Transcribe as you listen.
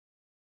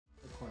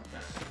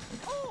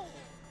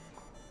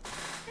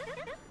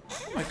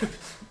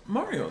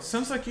Mario,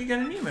 sounds like you got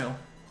an email.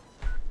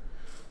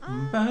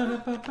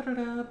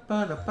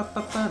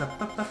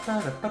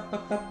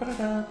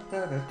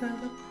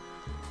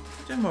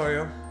 Dear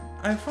Mario,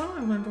 I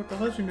finally learned what the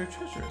legendary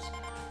treasure is.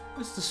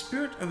 It's the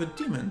spirit of a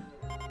demon.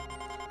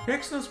 The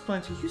exiles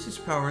plan to use its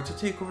power to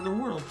take over the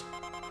world.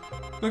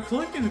 They're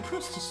collecting the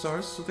crystal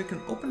stars so they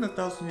can open the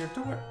 1,000-year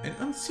door and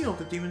unseal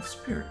the demon's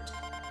spirit.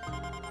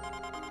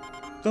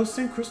 Those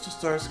same crystal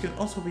stars can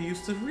also be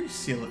used to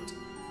reseal it.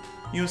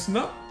 You must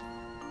not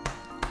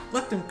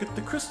let them get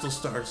the crystal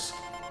stars.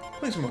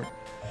 Please, more.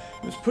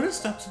 You must put a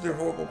stop to their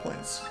horrible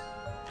plans.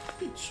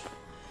 Peach.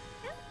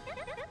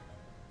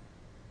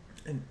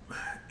 An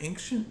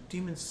ancient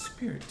demon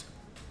spirit.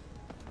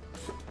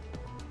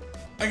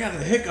 I got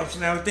the hiccups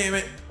now, damn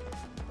it!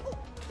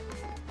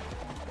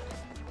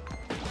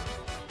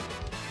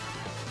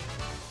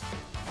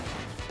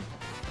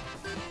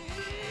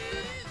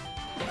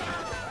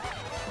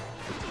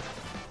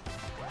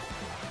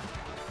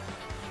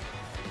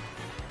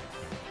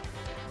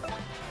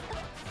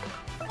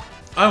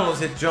 I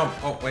almost hit jump.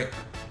 Oh, wait.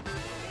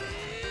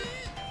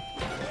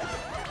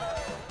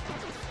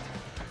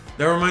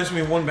 That reminds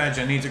me of one badge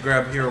I need to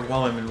grab here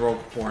while I'm in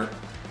Rogueport.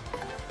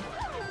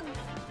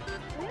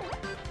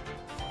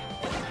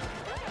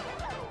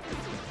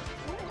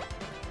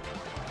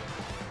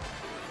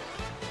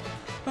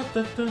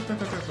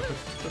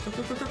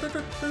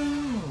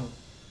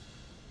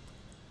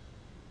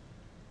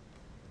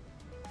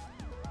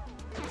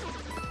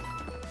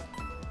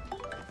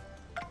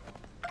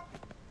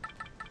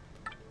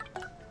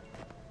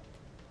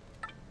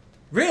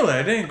 Really?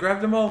 I didn't grab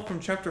them all from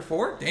Chapter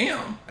 4?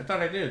 Damn! I thought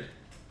I did.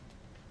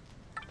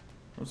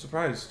 I'm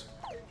surprised.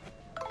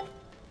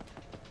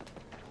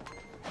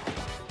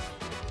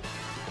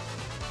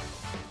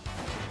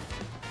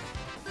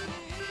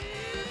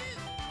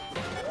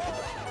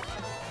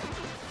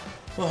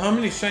 Well, how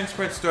many shine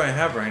sprites do I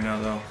have right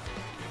now, though?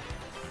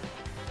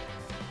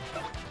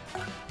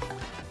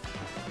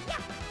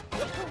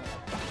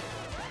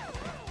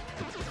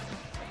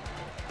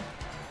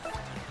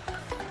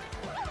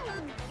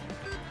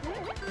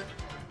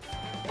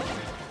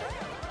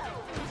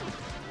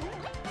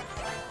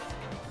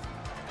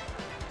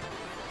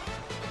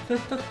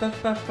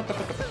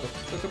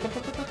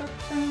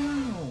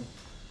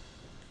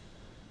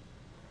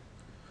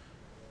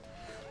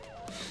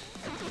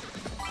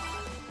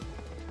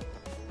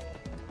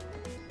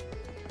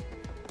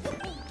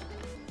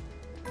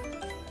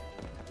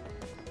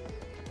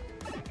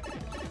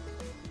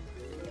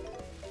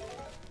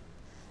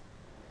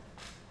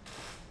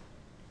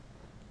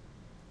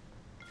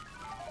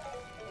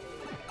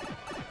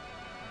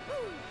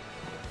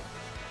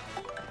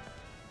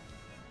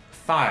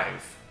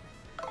 Five.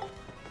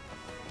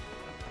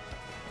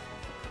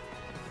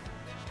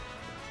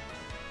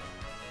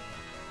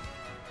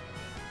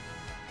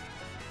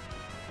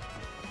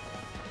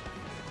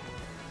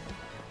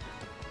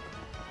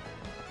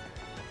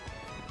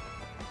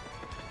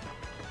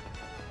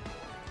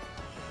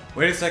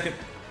 Wait a second.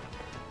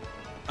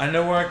 I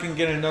know where I can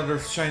get another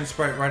shine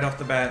sprite right off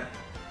the bat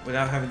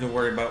without having to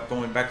worry about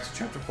going back to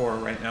Chapter 4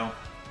 right now.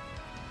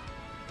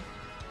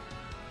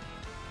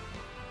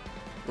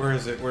 Where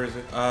is it? Where is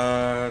it?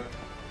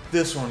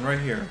 This one right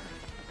here.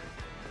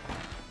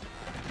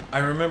 I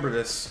remember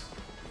this.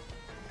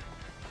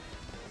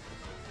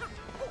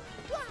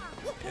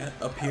 Yeah,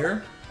 up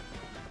here.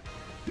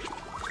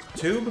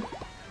 Tube.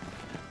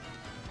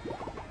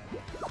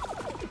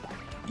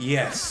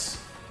 Yes.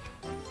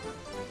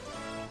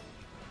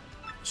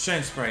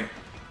 Shine sprite.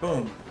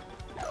 Boom.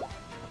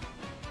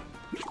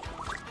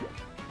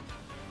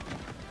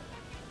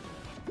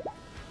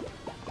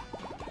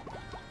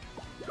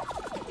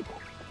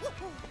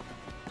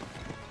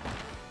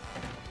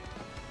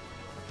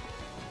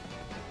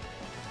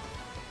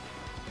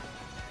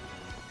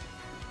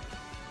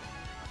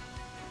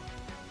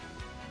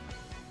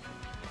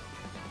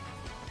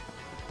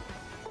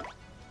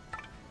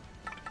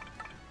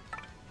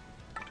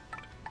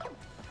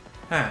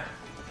 Huh.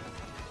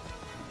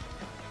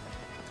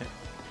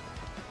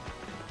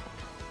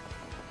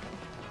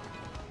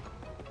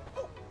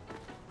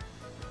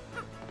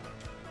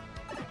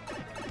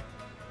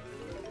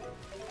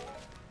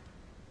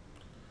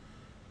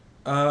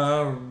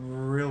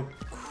 Real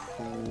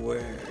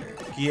quick.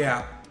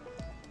 Yeah.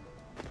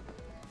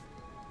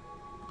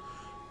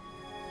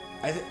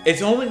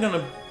 It's only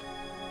gonna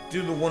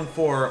do the one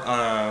for,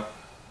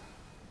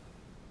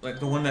 like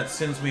the one that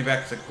sends me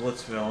back to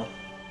Glitzville.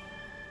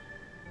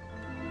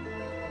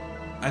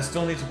 I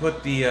still need to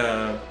put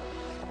the,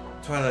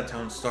 Twilight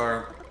Town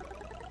star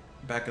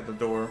back at the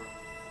door.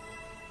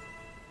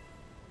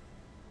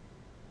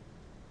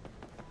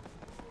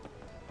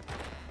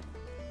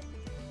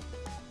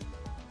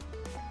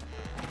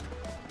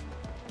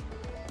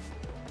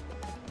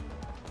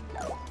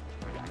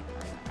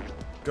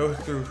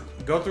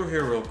 Go through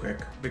here real quick,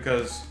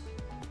 because,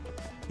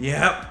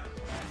 yep.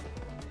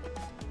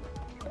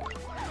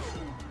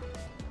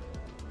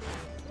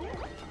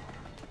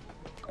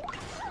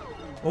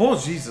 Oh,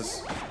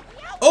 Jesus.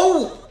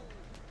 Oh!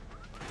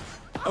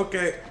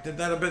 Okay, did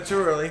that a bit too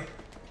early.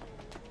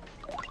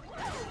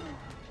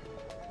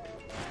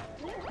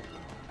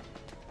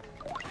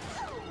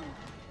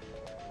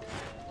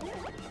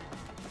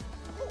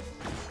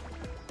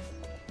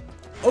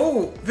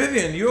 Oh,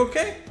 Vivian, you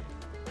okay?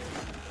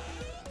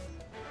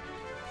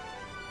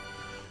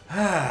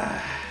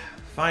 Ah,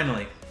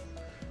 finally.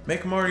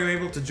 Make Mario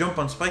able to jump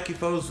on spiky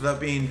foes without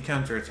being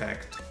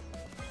counterattacked.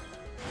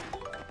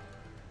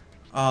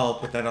 I'll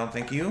put that on,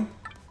 thank you.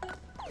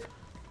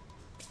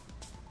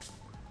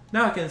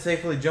 Now I can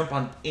safely jump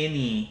on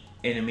any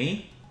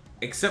enemy,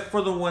 except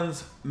for the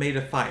ones made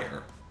of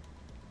fire.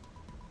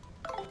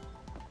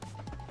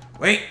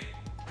 Wait!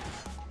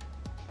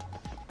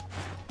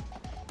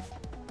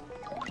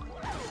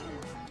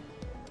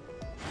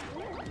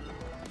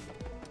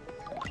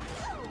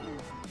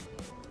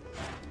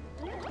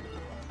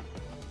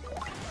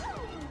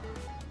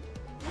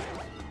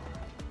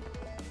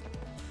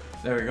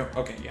 There we go.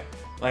 Okay, yeah.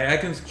 Like, I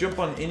can jump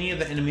on any of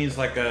the enemies,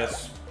 like a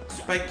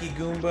Spiky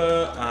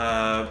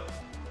Goomba,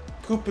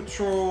 Koopa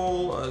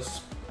Troll,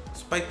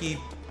 Spiky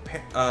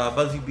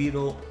Buzzy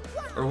Beetle,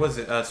 or was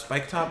it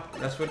Spike Top?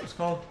 That's what it's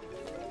called?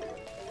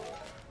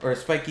 Or a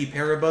Spiky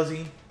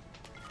Parabuzzy.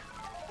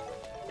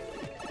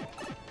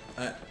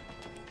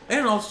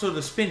 And also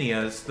the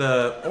Spinias,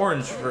 the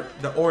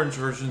orange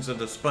versions of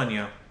the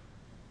Spunya.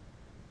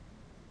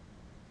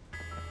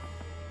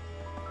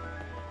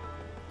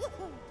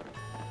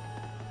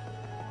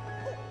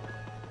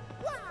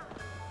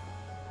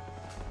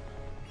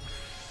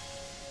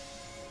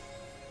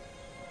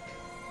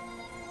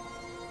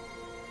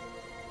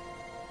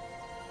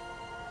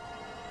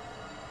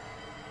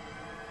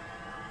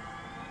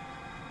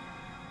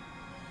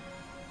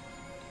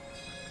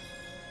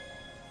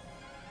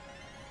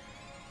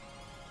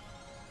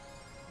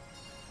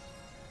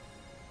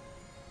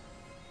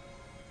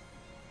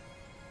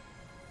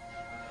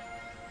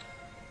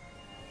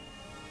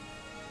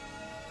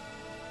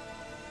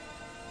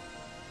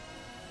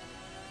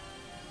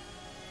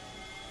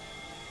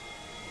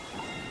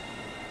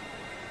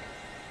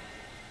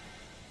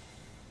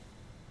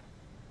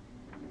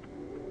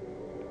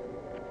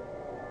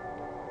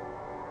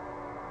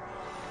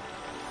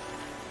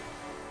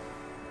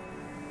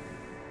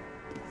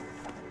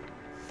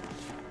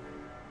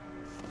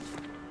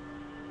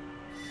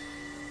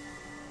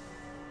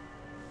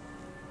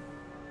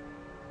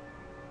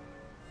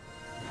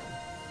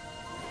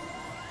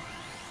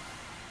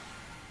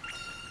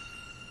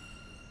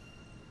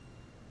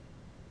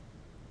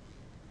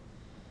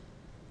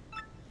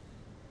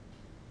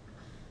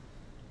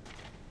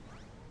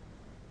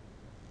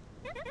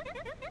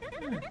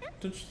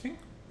 Don't you think?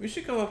 We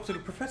should go up to the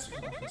professor's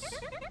office.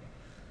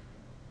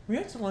 We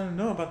have to let him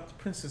know about the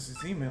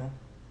princess's email.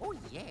 Oh,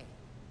 yeah.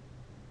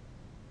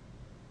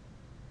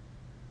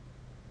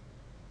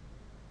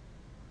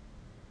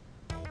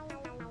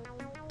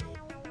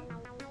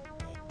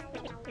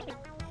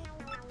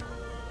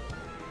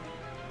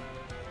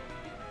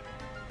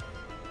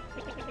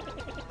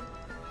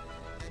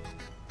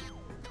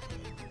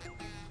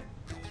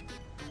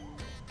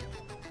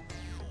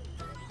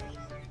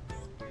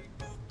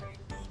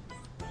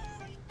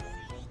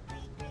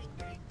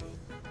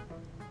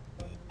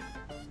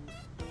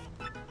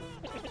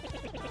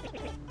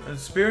 The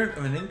spirit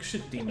of an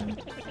ancient demon.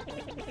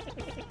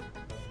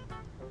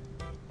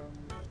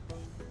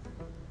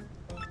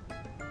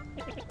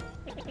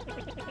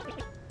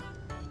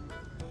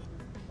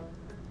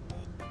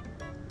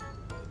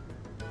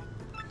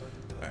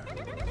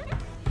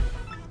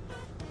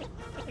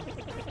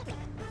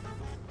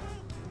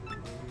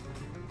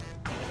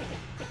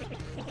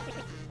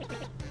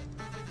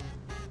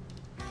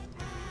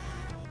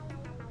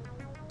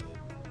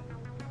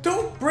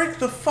 Don't break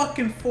the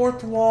fucking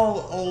fourth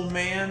wall, old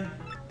man.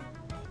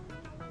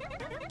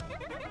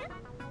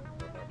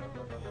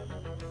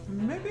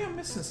 Maybe I'm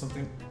missing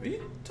something. Are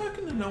you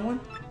talking to no one?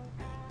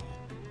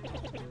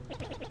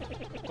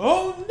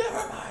 Oh,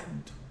 never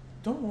mind.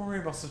 Don't worry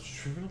about such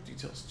trivial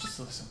details. Just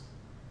listen.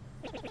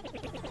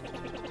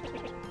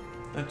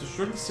 That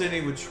destroyed the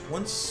city which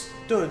once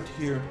stood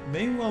here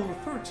may well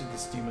refer to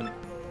this demon.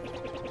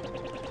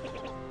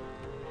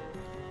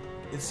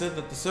 It said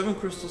that the 7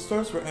 crystal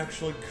stars were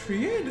actually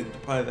created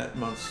by that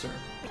monster.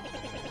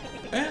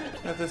 And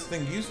that this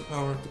thing used the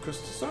power of the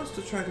crystal stars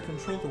to try to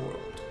control the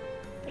world.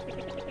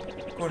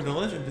 According to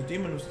legend, the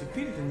demon was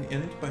defeated in the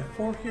end by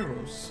 4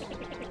 heroes.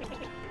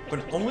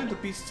 But only the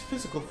beast's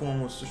physical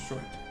form was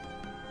destroyed.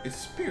 Its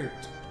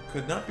spirit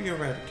could not be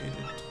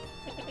eradicated.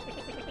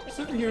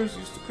 7 heroes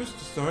used the crystal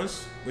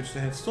stars, which they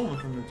had stolen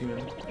from the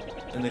demon,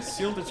 and they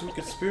sealed its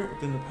wicked spirit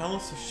within the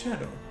Palace of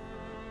Shadow,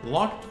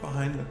 locked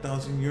behind the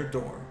 1,000-year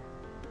door.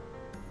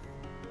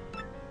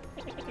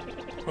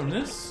 From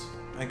this,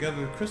 I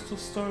gather the crystal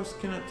stars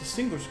cannot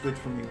distinguish good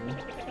from evil.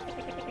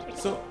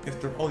 So, if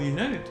they're all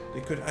united,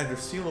 they could either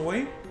seal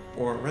away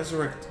or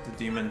resurrect the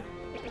demon.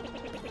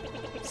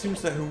 It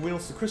seems that who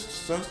wields the crystal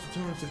stars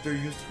determines if they're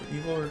used for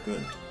evil or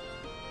good.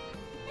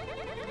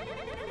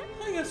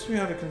 I guess me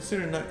how to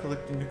consider not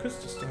collecting the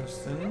crystal stars,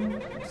 then.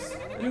 Does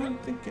anyone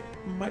think it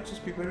might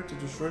just be better to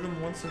destroy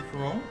them once and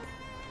for all?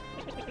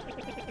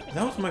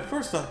 That was my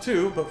first thought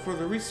too, but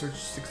further research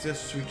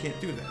suggests we can't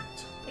do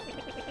that.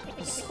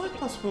 There's a slight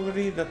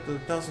possibility that the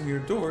 1,000-year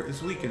door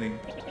is weakening.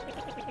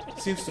 It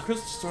seems the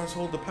crystal stars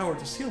hold the power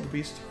to seal the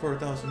beast for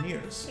 1,000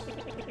 years.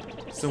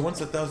 So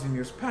once 1,000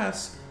 years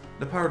pass,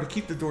 the power to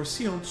keep the door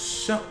sealed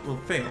shut will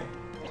fail.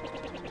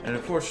 And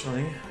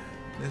unfortunately,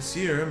 this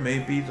year may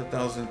be the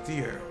 1,000th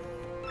year.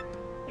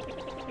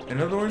 In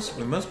other words,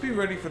 we must be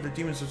ready for the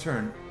demon's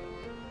return,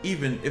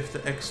 even if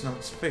the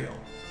X-Nauts fail.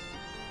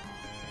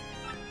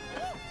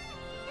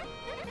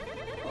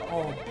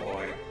 Oh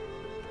boy.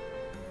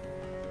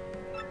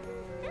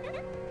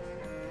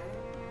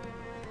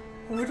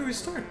 Well, where do we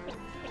start?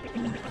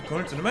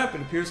 According to the map,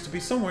 it appears to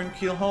be somewhere in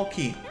Keelhaul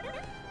Key.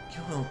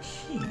 Keelhaul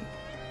Key?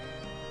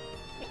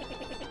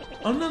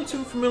 I'm not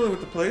too familiar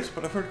with the place,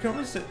 but I've heard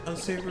countless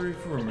unsavory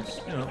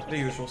rumors. You know, the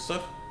usual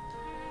stuff.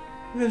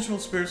 Vengeful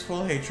spirits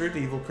full of hatred,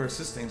 evil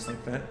curses, things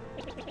like that.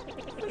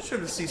 I'm sure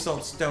the sea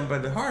salt's down by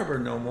the harbor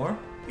no more.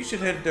 You should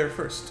head there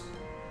first.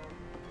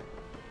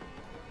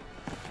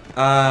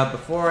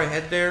 Before I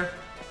head there...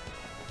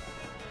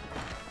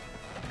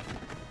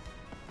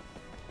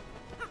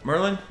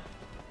 Merlin?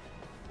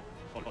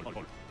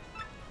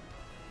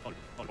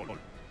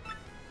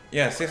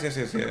 Yes.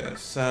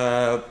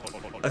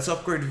 Let's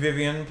upgrade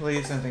Vivian,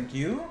 please, and thank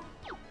you.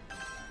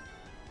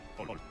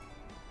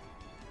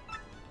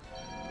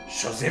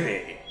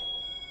 Shazumi!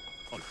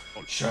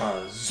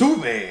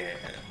 Shazumi!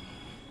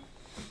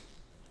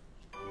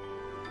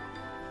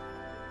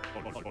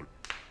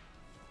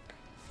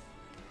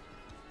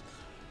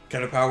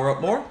 Can I power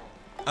up more?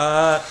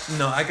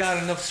 No, I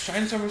got enough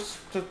shine service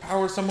to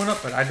power someone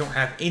up, but I don't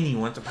have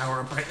anyone to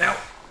power up right now.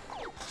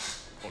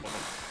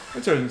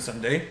 Return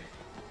Sunday.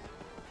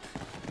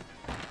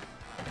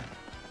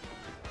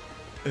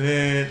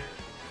 There's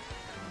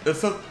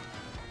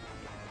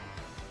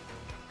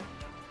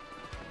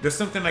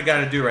something I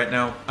gotta do right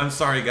now. I'm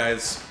sorry,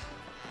 guys.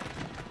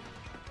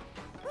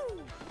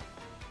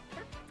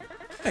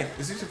 Hey,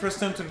 is this your first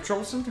time to the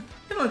Trouble Center?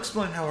 And I'll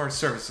explain how our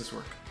services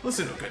work.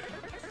 Listen up good.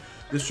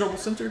 This Trouble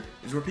Center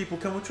is where people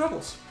come with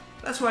troubles.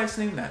 That's why it's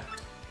named that.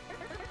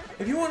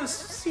 If you want to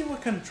see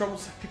what kind of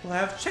troubles people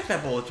have, check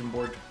that bulletin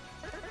board.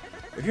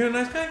 If you're a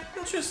nice guy,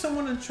 you'll choose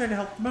someone and try to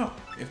help them out.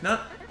 If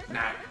not,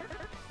 nah.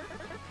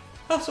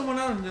 Help someone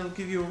out and they'll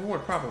give you a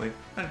reward, probably.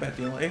 Not a bad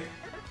deal, eh?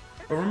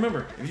 But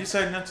remember, if you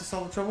decide not to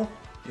solve the trouble,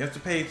 you have to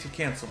pay to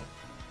cancel.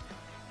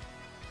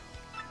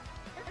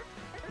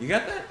 You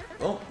got that?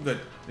 Well, good.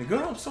 Then go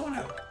help someone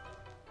out.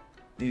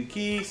 Need a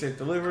key, safe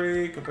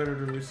delivery,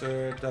 competitor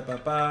research, da ba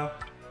ba.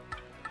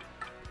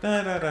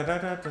 Da da da da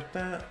da da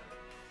da.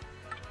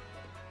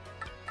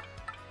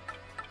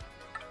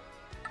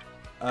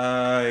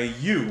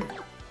 You.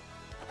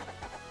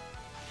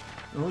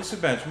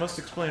 Elusive badge. Must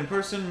explain in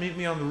person. Meet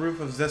me on the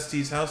roof of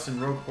Zesty's house in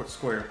Rogueport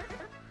Square.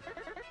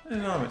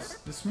 Anonymous.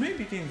 This may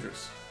be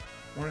dangerous.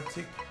 Want to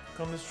take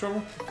on this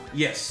trouble?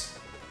 Yes.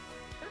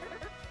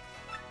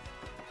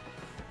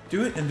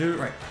 Do it and do it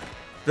right.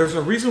 There's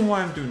a reason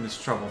why I'm doing this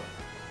trouble.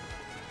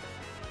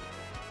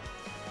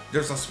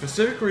 There's a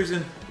specific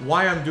reason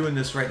why I'm doing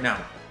this right now.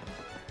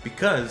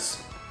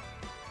 Because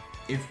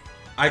if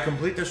I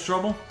complete this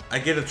trouble, I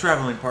get a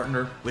traveling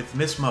partner with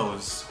Miss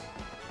Mose.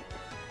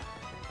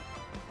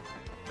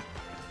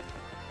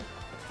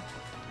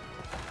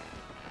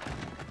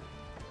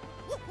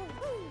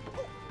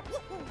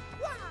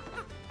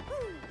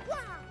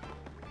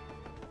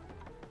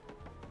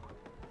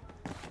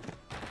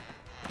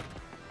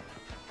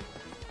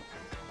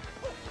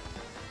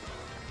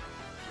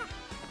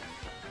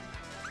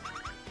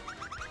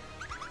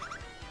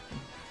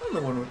 I'm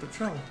the one with the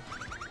trouble.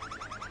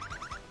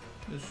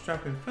 This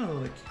strapping fellow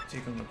like you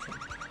take on the trouble.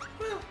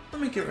 Well,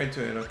 let me get right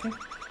to it, okay?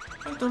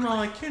 I've done all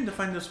I can to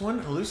find this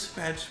one elusive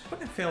badge,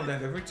 but I failed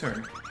at every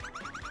turn.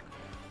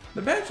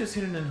 The badge is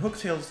hidden in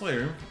Hooktail's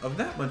lair, of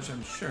that much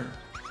I'm sure.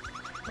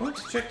 I went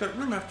to check that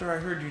room after I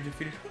heard you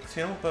defeated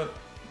Hooktail, but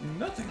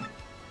nothing.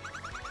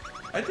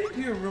 I did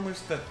hear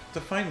rumors that to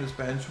find this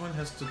badge, one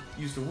has to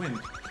use the wind.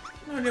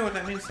 No idea what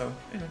that means though.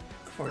 Anyway,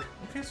 go for it.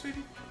 Okay,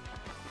 sweetie?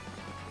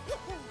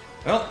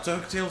 Well, to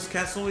Hooktail's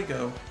castle we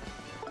go.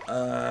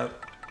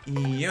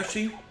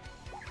 Yoshi?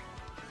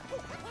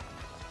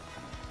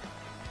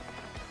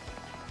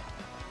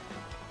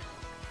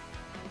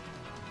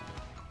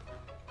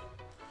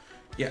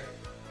 Yeah.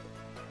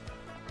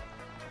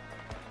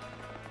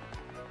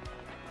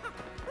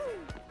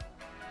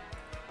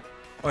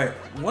 Wait,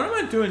 what am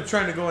I doing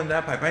trying to go in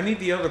that pipe? I need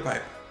the other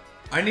pipe.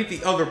 I need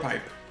the other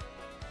pipe.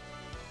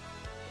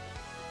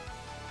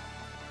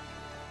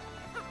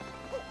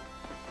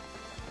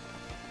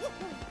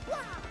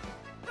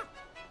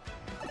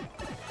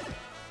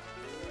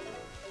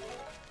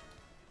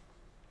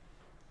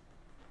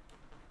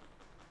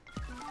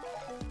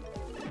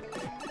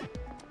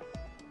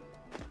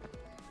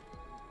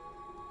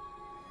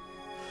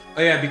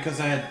 Oh yeah, because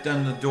I had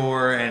done the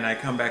door and I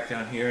come back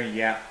down here,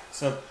 yeah.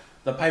 So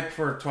the pipe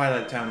for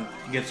Twilight Town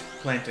gets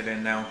planted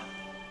in now.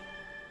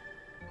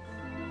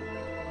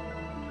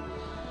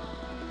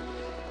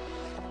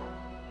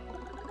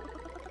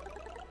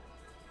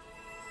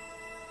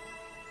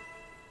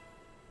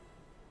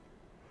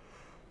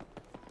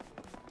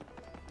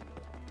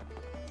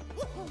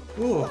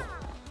 Ooh.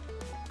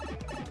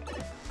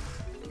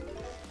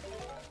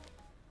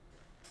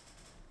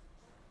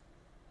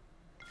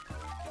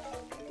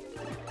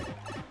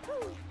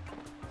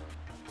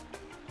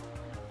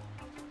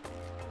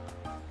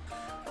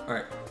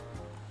 Alright.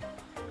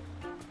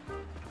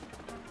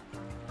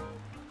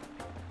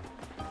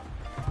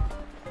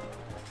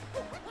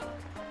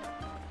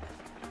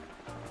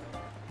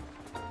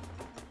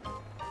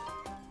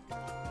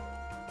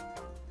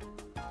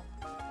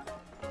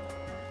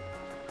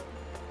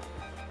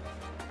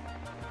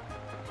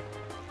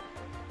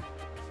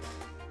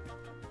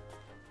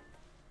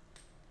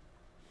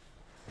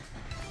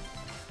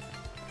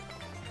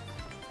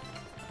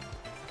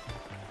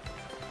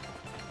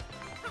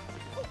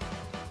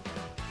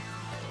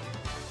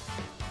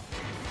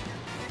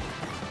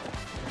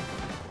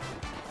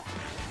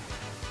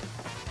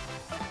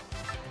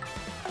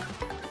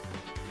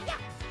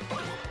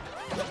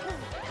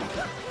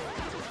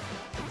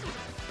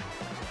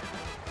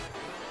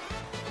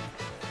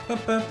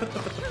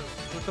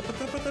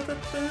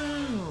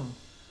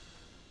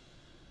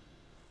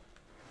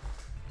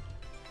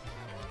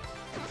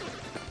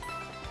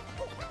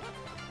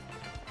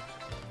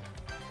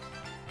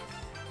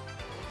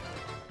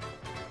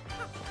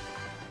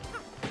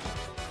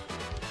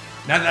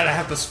 Now that I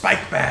have the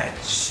spike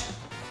badge.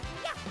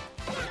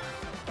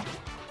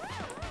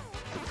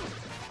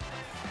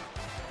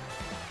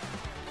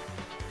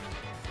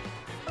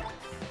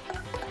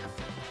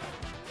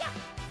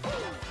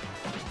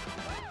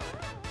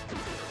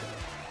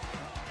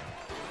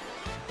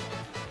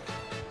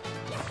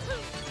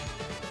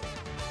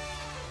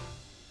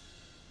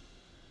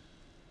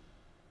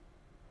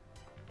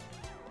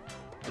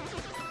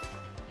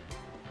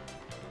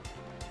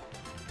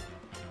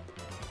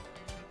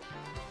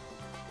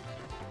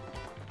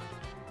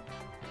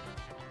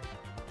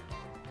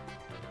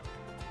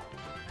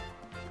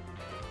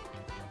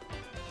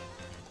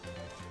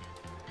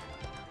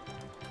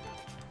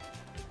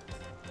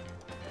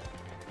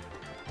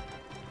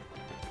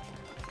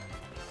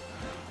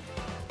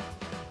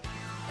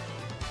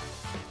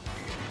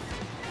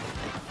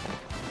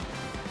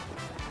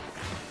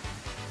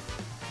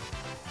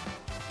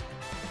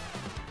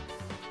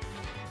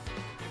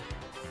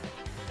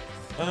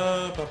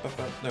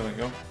 There we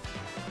go.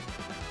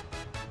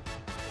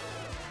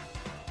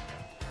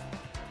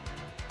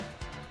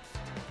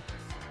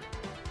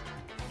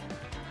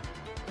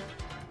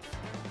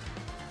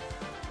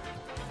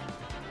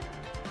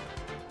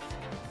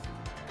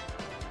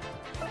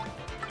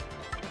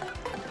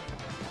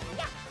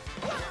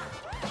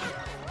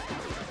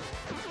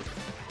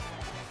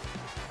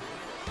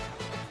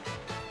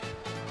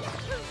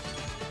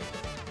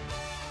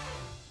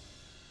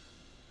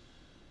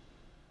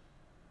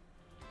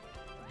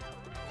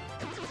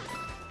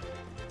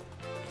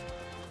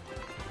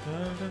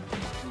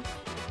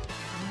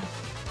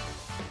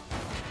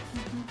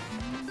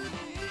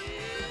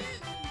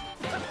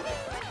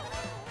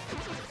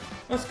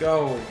 Let's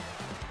go.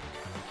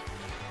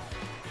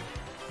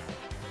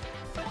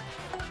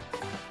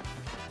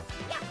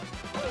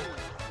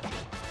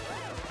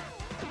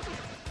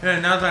 Yeah,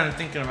 now that I'm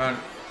thinking about it,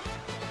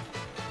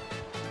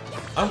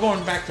 I'm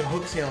going back to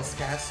Hooktail's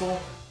castle.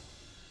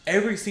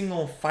 Every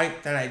single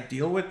fight that I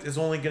deal with is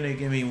only going to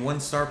give me 1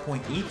 star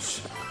point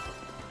each.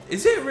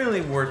 Is it really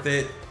worth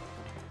it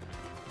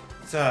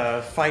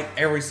to fight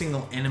every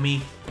single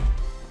enemy?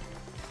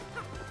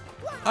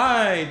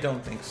 I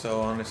don't think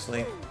so,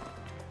 honestly.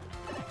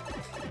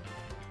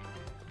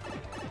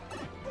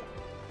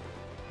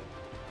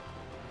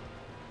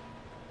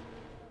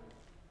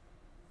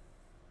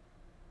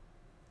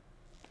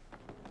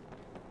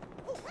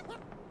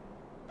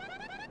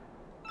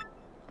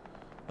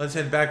 Let's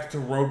head back to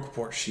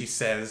Rogueport, she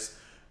says.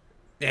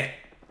 Eh.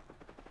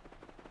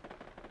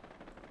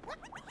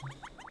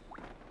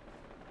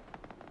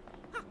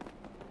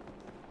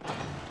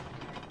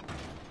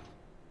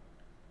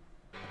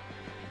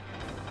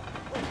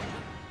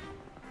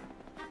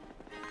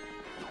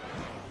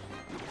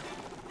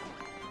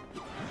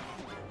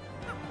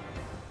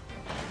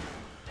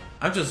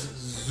 I'm just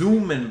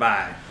zooming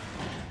by.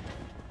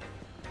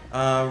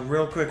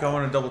 Real quick, I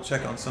want to double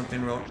check on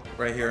something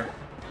right here.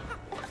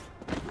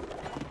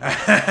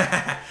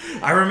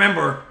 I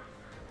remember.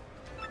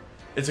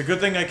 It's a good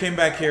thing I came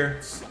back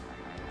here.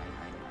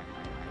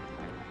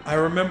 I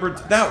remembered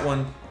that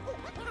one.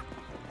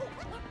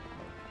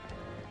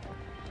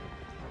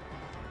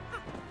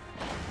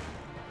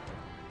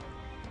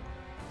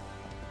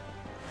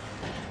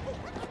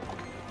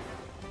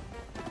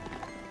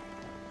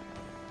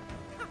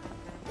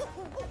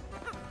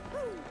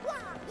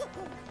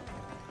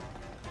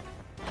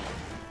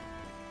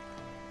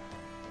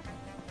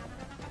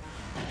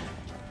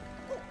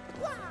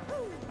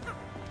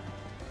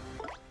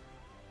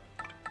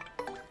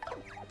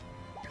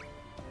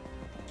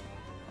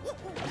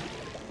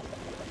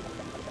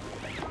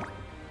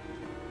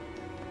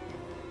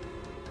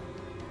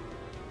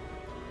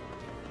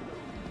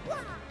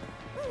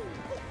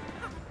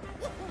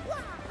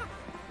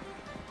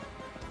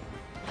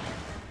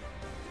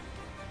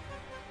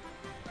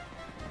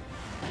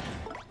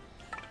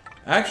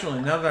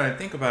 Actually, now that I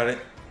think about it,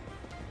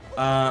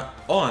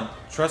 hold on.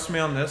 Trust me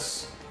on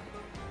this,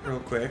 real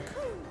quick.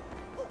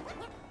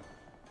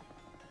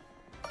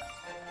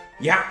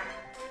 Yeah!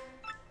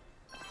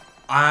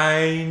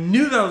 I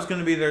knew that was going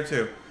to be there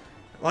too.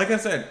 Like I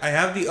said, I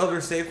have the other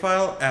save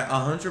file at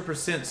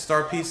 100%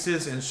 star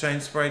pieces and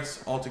shine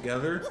sprites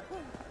altogether.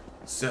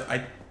 So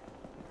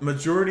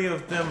majority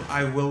of them,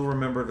 I will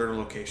remember their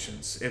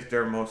locations if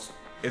they're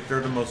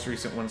the most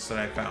recent ones that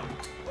I found.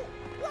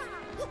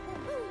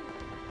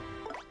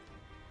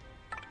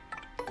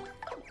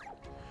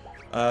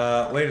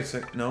 Wait a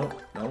sec. No.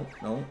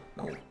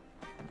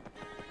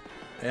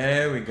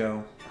 There we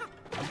go.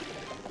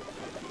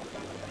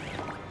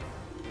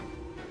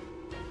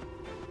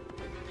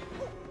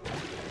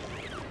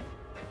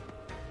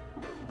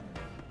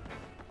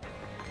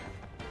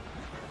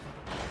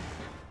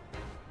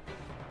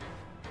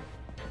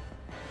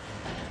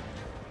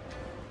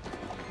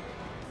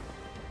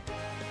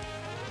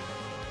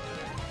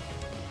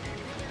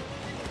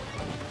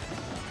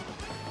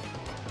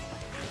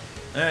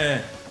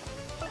 Eh.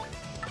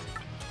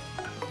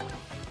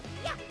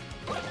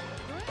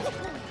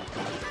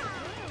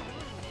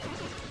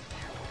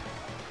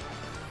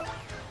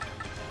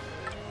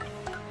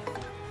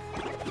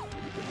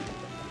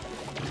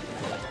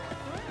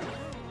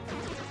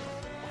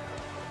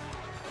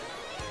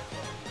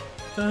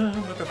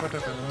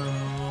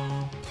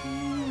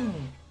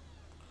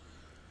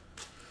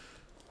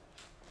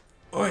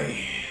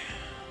 Oi.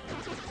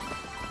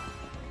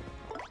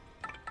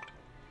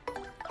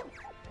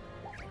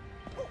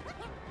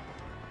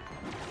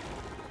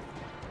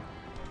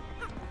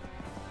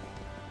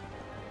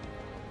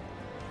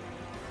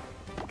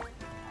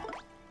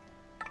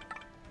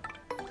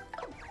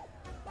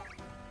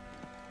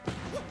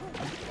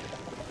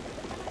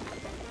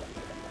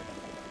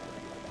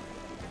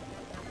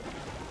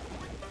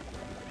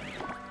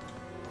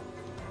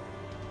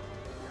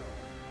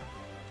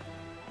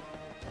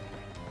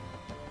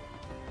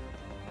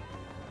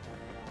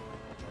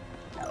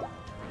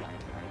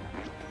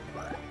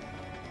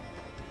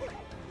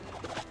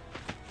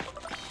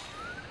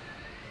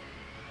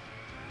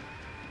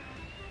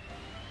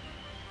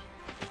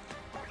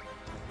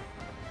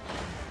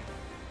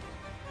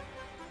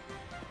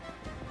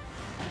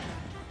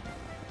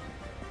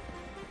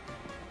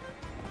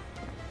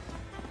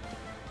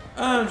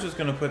 I'm just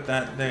gonna put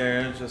that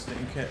there just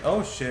in case.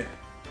 Oh shit.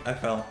 I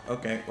fell.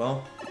 Okay,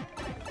 well.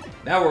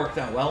 That worked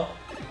out well.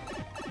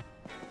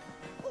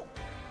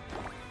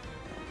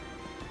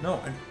 No.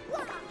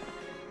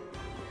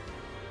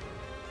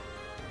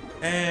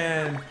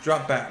 And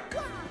drop back.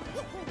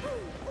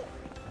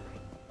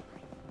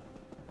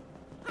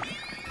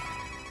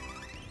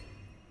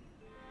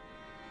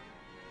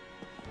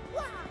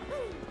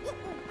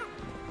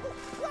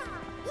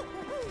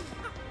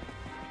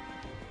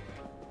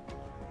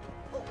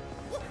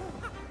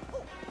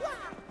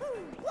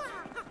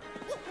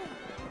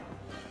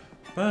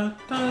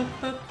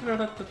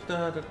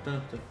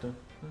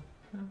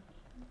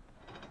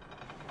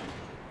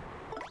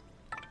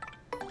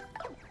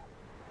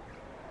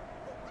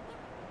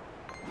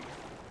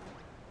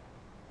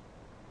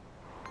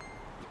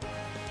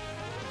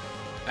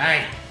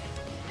 Hey!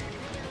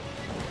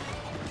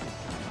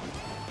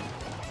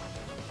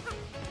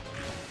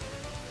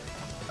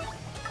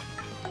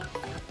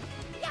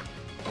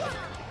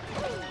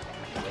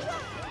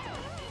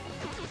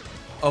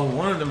 Oh,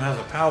 one of them has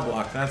a POW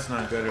block. That's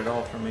not good at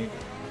all for me.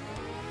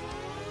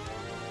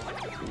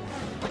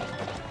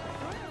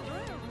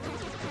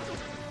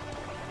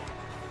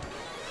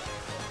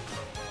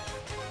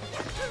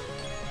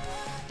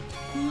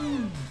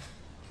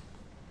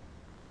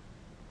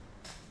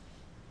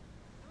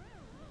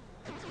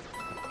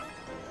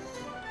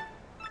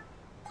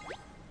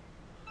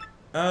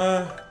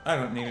 I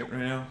don't need it right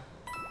now.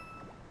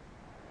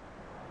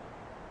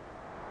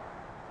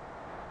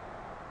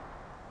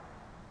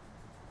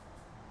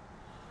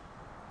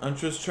 I'm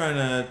just trying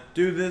to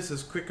do this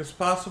as quick as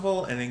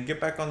possible and then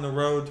get back on the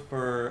road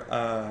for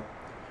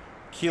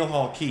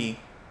Keelhaul Key.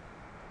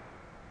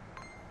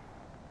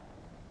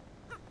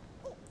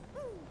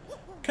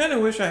 Kinda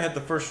wish I had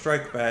the first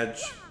strike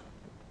badge.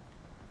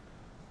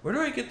 Where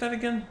do I get that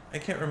again? I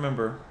can't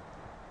remember.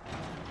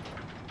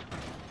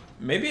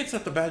 Maybe it's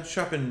at the badge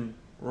shop in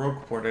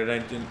Rogueport and I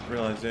didn't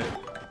realize it.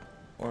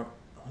 Or,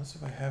 unless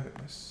if I have it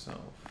myself.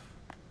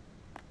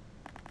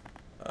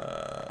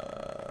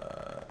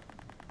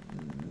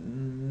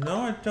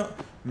 No, I don't.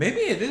 Maybe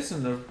it is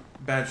in the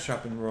badge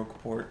shop in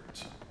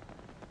Rogueport.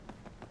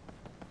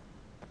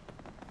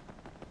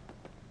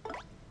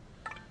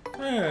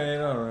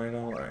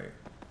 Alright.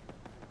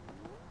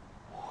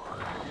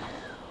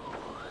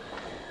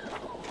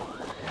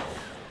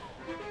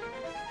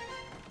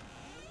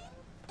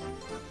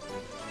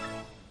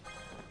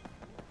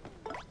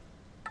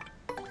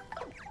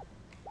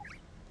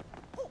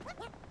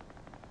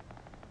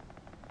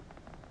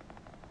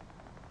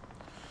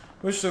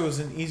 Wish there was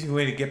an easy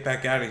way to get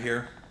back out of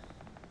here.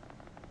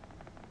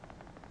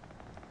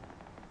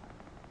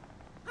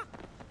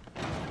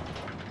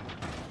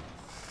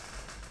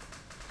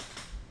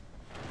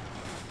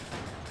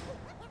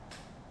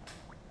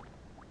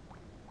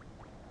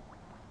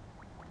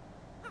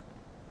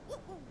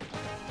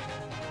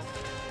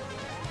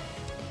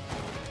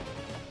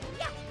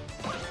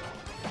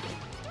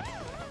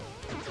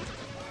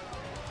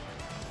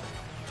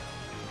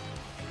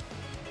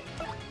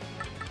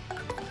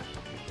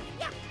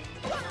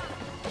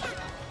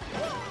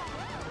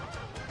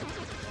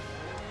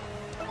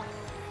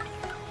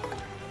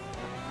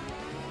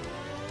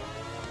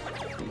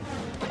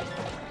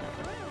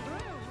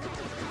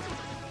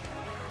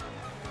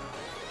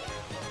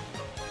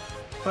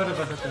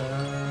 Wow.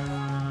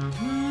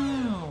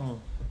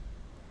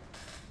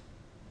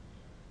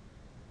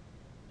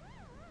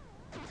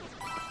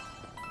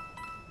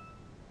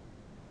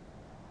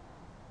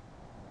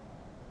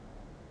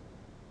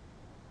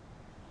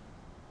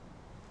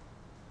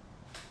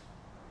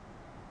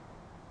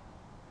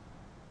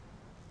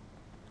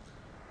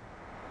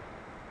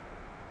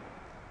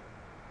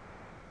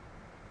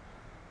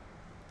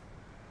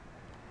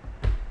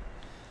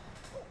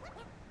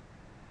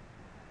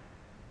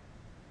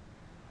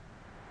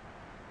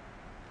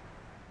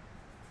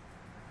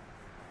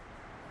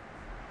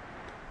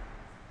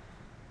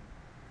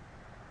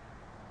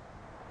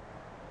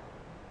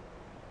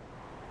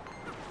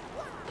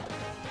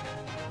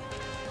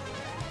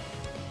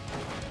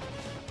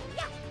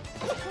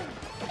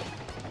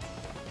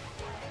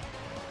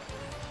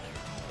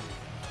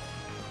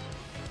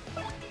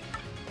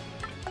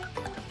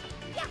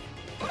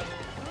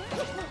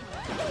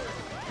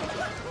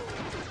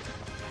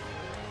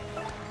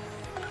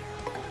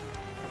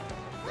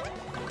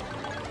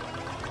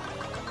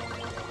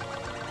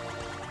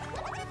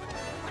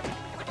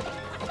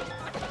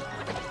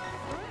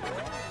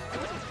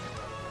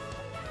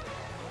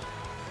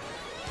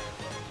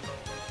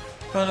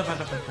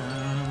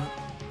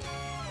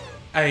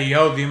 Hey,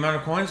 yo, the amount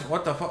of coins?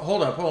 What the fuck?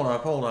 Hold up, hold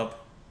up, hold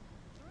up.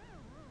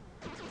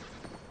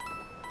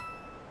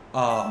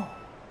 Oh.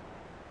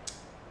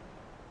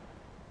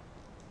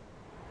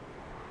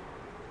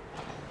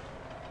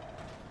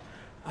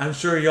 I'm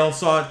sure y'all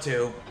saw it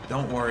too.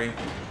 Don't worry.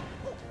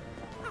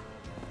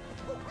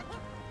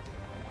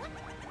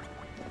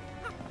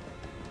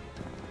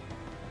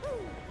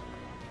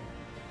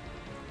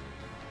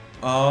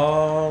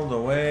 All the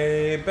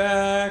way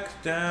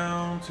back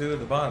down to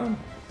the bottom.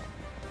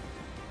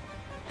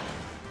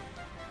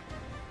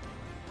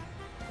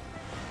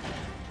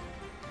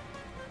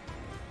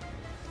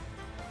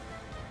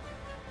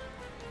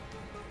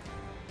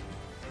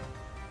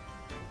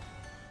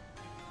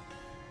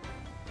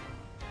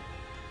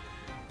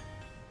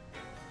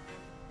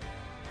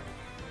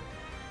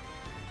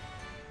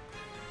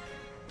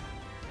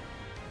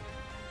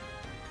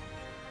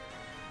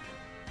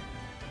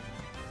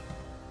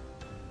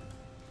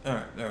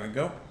 Alright, there we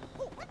go.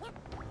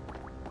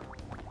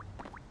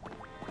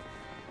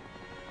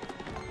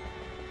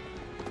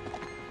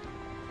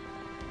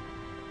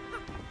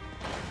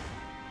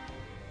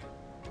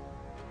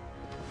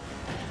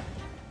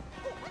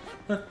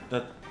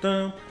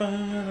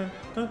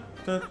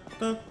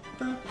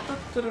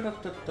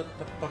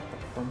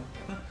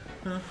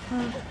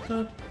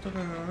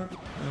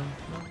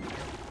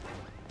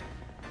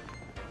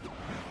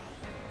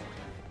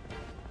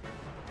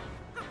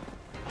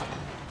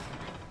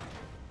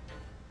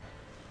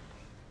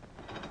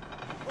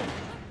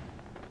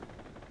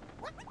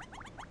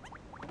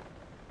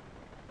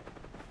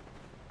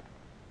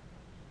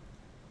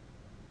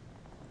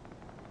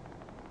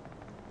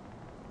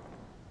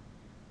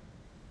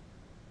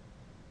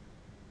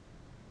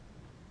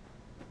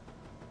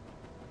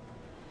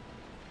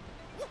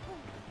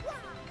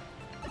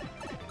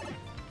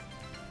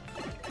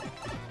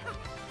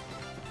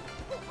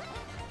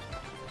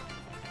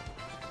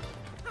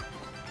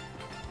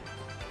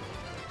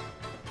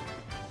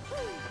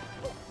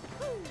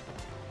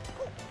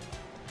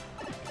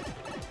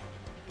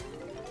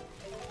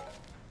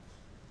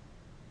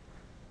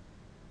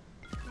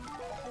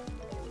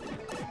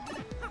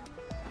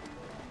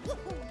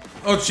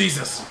 Oh,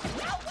 Jesus.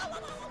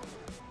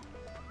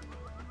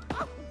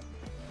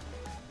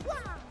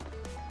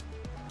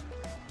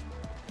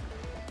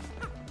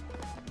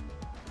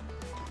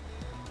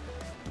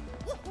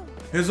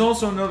 There's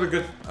also another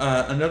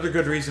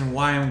good reason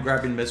why I'm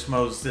grabbing Miss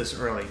Mose this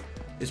early.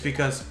 Is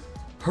because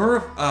her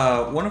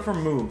one of her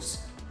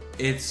moves,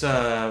 it's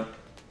was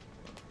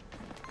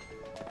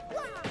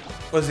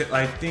it,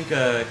 I think,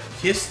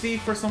 Kiss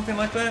Thief or something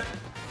like that?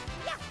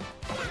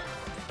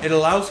 It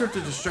allows her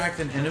to distract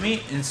an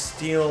enemy and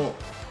steal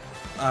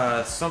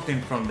something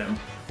from them.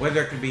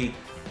 Whether it could be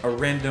a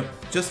random,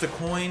 just a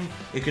coin,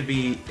 it could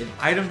be an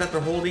item that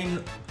they're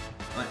holding.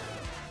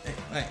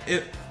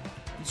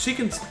 She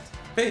can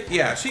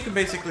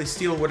basically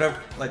steal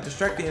whatever, like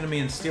distract the enemy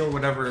and steal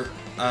whatever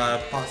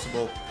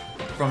possible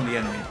from the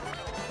enemy.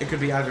 It could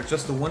be either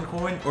just the one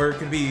coin, or it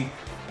could be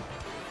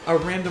a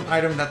random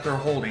item that they're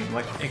holding.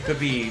 Like, it could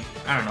be,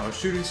 I don't know, a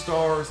shooting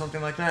star or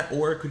something like that,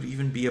 or it could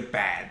even be a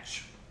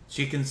badge.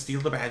 She can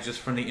steal the badges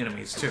from the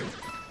enemies too,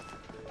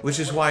 which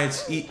is why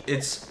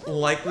it's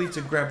likely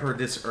to grab her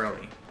this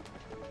early.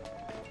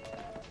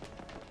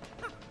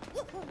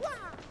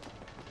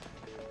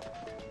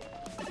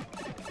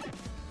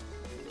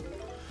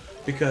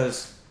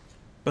 Because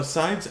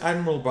besides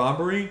Admiral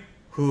Bobbery,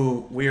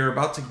 who we are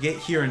about to get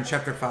here in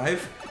Chapter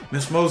 5,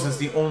 Miss Mose is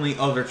the only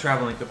other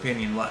traveling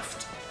companion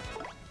left.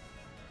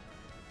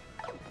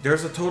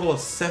 There's a total of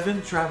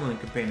 7 traveling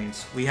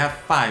companions. We have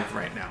 5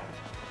 right now.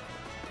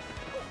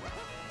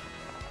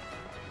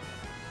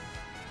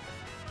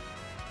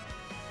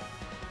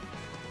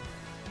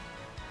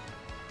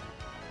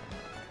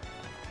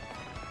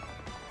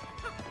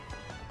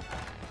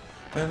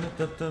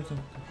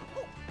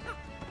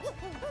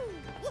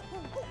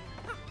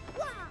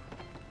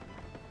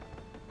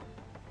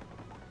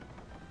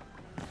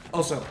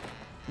 Also,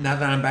 now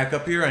that I'm back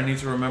up here, I need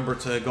to remember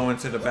to go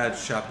into the badge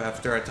shop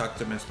after I talk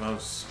to Miss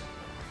Mose.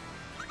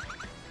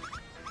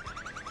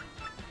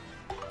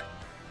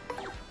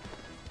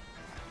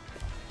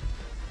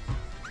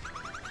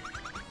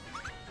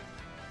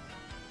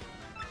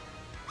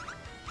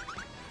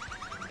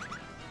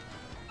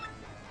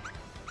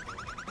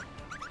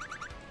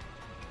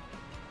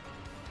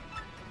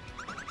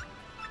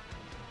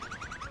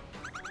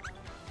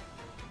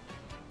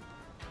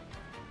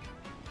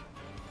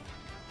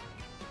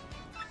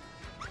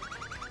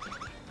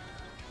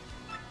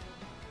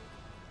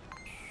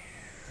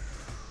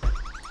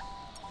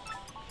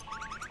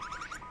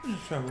 I'll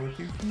just travel with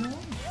you from now on.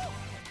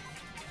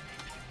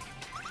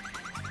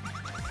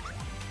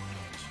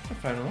 I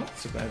find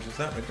lots of badges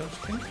that way, don't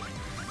you think?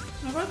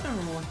 How about that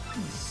one?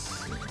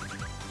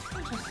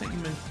 I just think you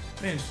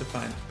managed to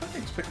find, but I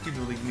expect you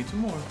to lead me to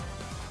more.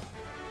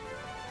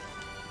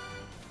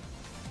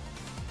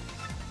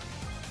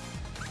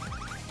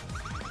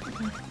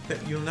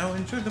 That you'll now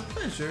enjoy the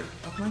pleasure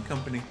of my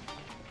company.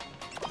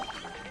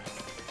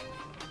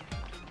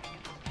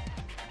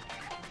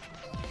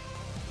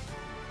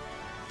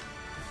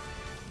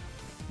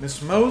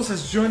 Miss Mose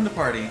has joined the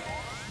party.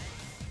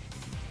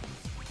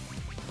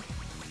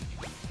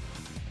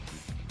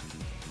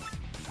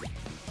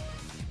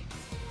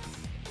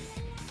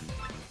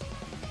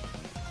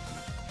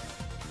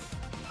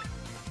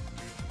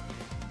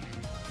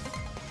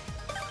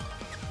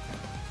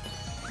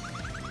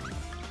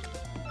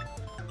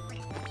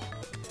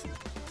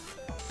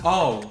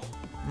 Oh.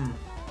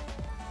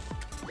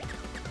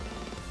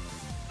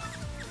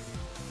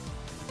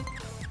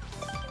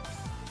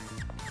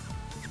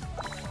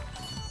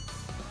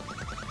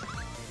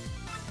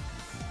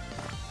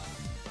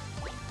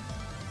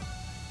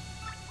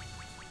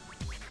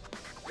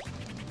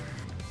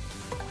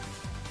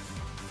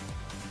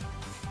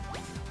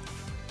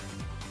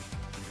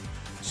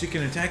 She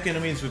can attack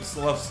enemies with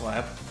Love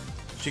Slap.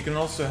 She can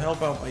also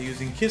help out by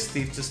using Kiss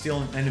Thief to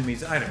steal an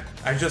enemy's item.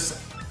 I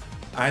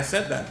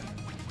said that.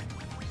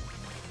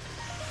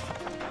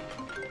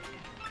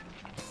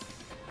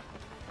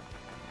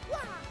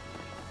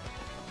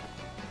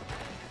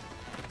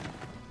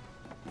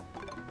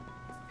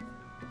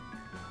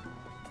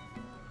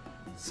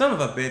 Son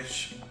of a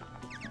bitch.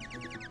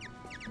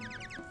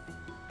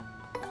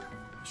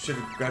 Should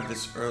have grabbed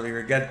this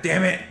earlier. God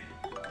damn it!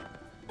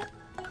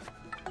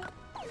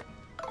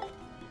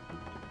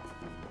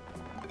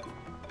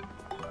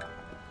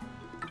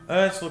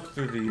 Let's look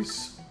through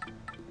these.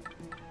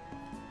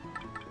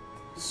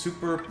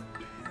 Super...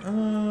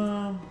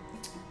 I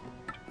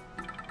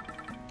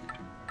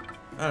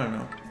don't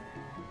know.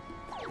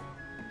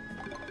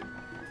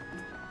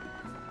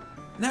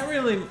 Not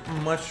really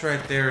much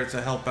right there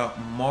to help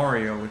out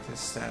Mario with his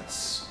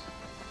stats.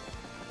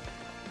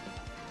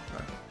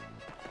 Right.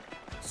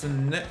 So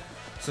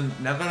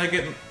now that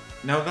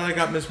I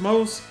got Miss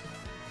Mose,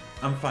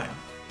 I'm fine.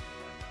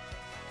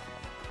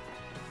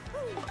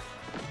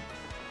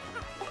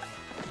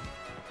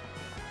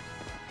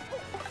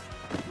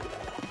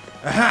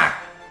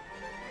 Aha!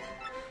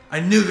 I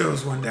knew there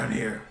was one down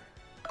here.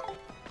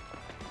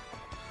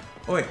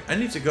 Oh wait, I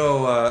need to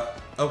go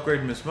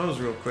upgrade Miss Mose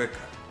real quick.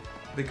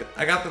 Because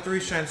I got the 3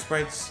 shine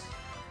sprites,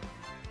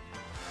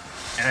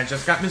 and I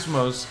just got Miss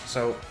Mose,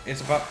 so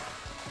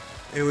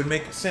it would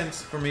make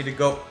sense for me to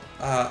go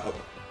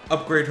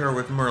upgrade her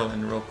with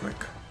Merlin real quick.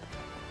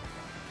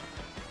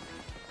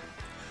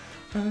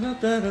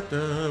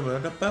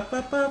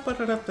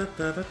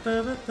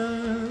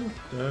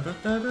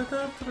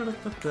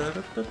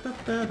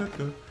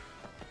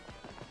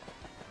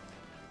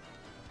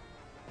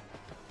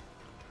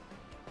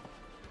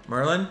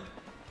 Merlin?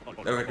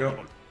 There we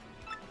go.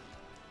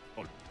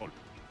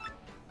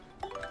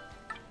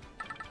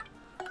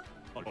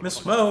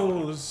 Miss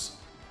Mose!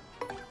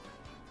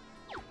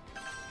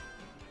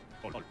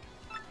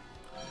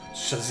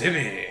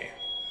 Shazibi!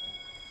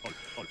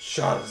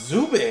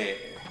 Shazubi!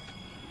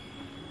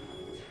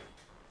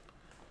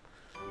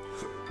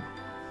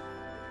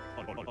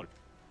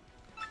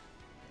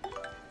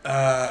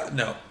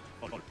 No.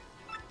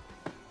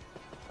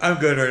 I'm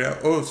good right now.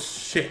 Oh,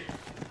 shit.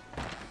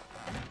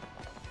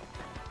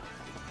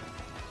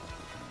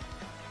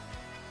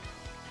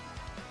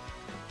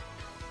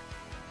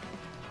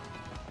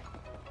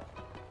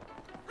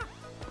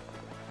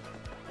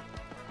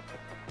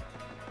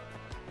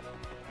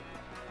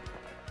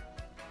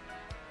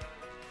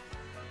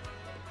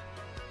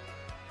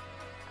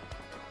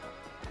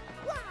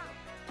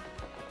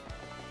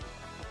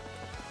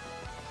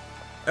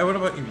 Hey, what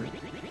about you?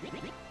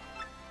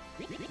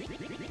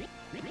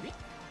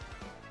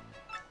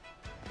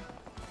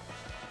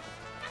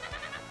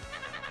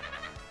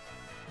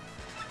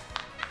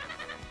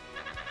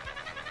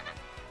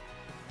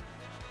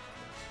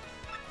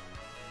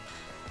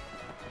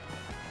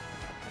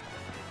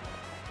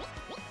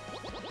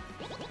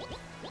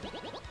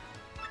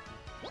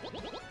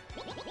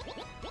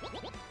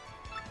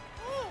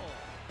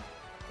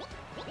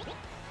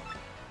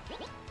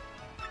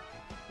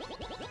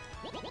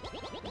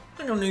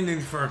 I don't need any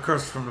for a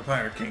curse from the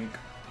Pirate King.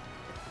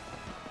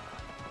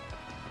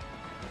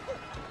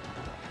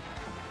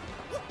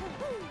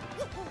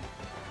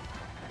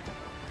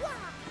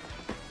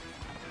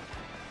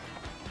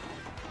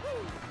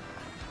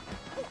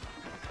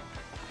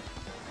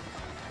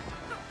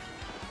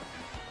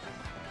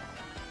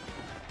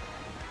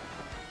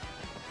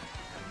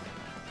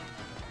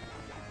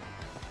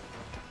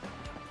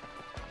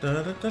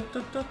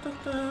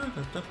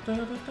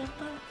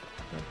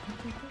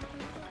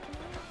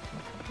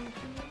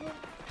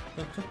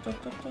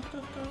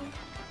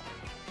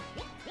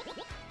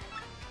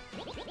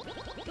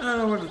 I don't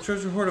know where the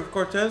treasure hoard of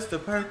Cortez, the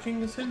Pirate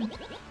King, is hidden.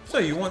 So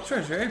you want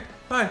treasure, eh?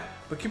 Fine,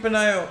 but keep an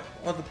eye out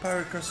or the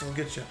pirate curse will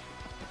get you.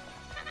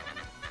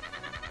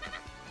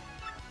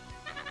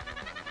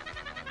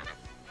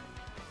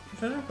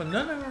 Shut up, but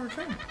none ever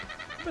returned.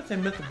 I bet they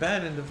met the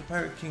bad end of the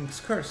Pirate King's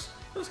curse.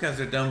 Those guys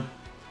are dumb.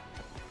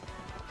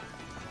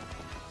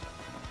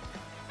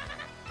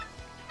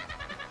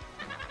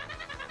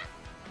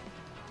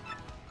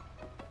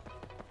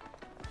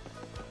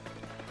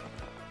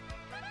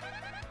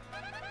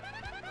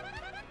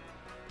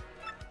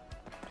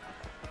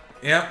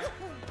 Yep,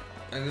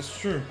 that is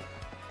true.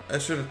 I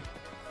should have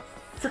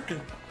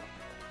frickin'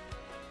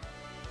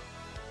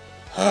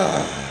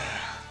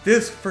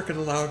 this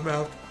frickin'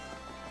 loudmouth.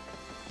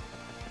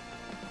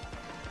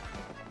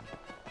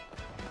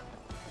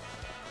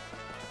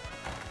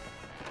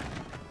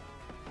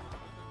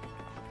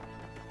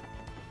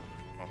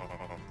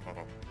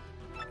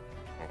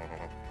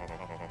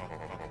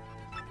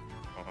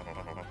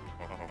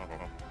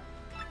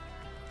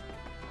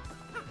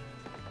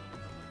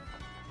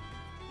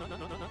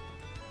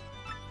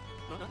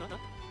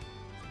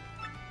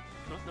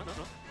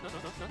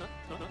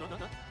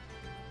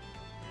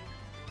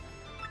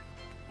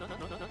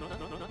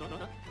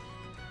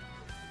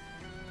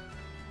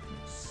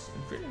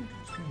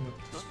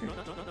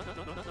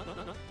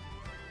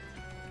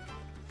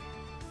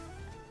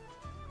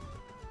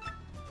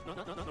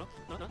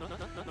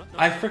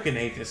 I freaking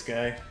hate this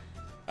guy.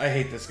 I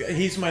hate this guy.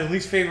 He's my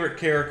least favorite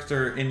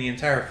character in the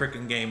entire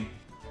freaking game.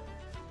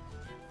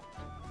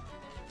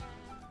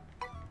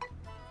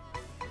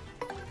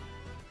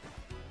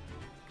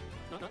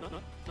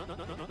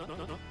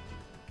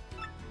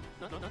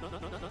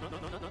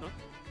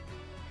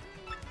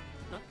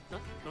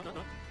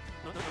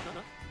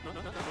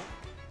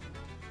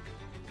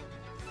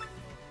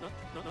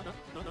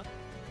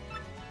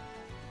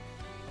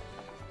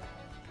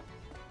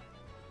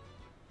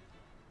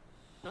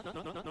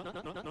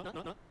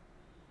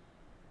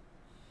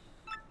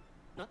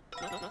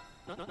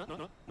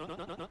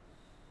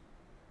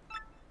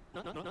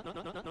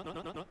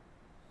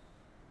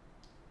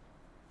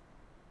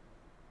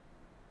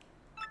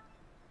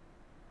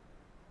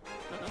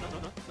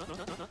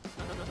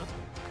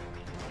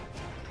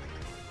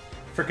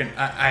 Freaking,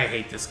 I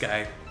hate this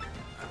guy.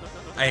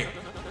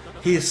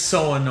 He is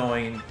so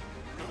annoying.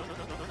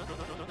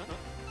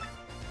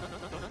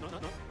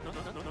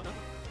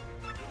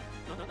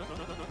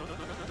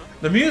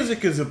 The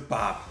music is a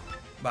bop,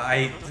 but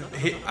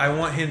I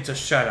want him to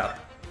shut up.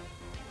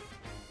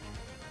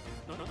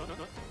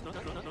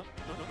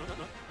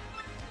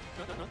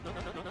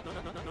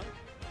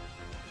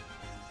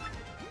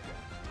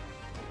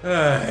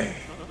 Hey.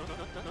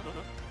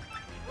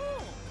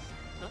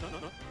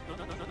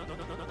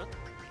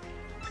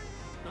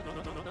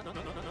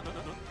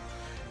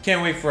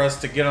 Can't wait for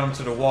us to get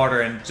onto the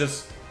water and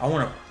just, I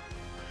want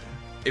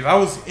to, if I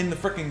was in the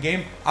freaking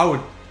game, I would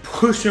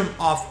push him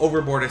off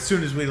overboard as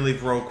soon as we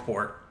leave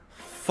Rogueport.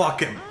 Fuck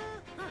him.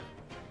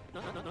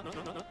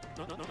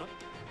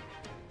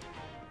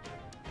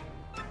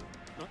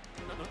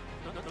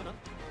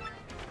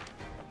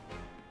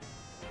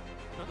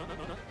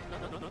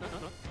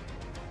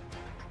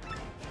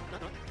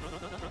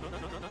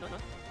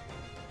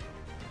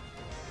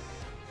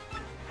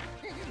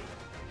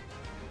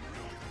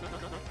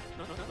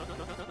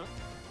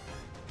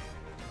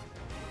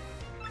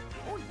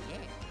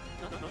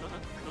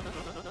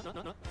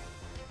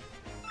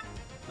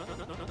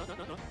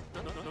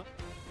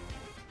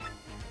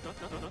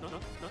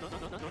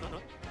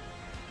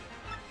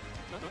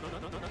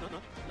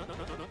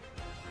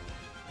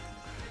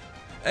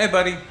 Hey,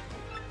 buddy.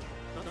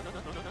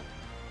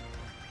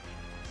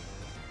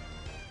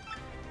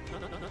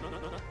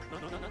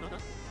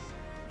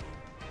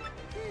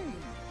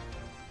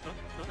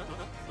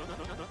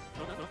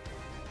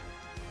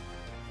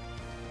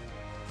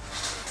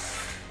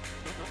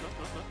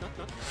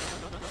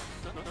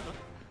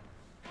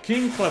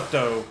 King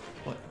Klepto.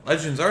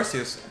 Legends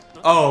Arceus.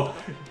 Oh.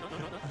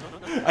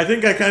 I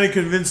think I kind of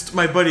convinced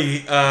my buddy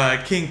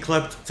King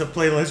Klept to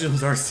play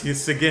Legends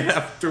Arceus again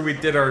after we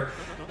did our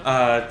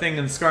thing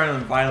in Scarlet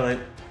and Violet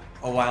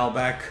a while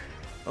back.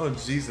 Oh,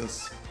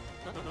 Jesus.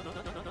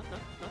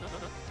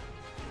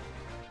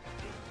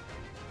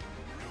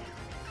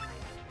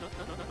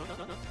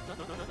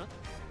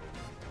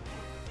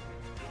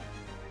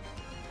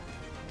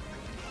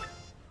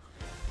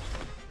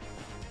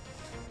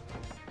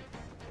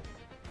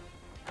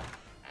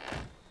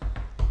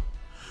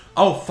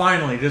 Oh,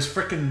 finally, this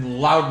freaking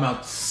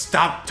loudmouth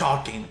stopped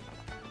talking.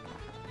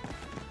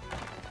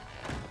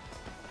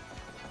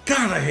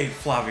 God, I hate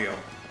Flavio.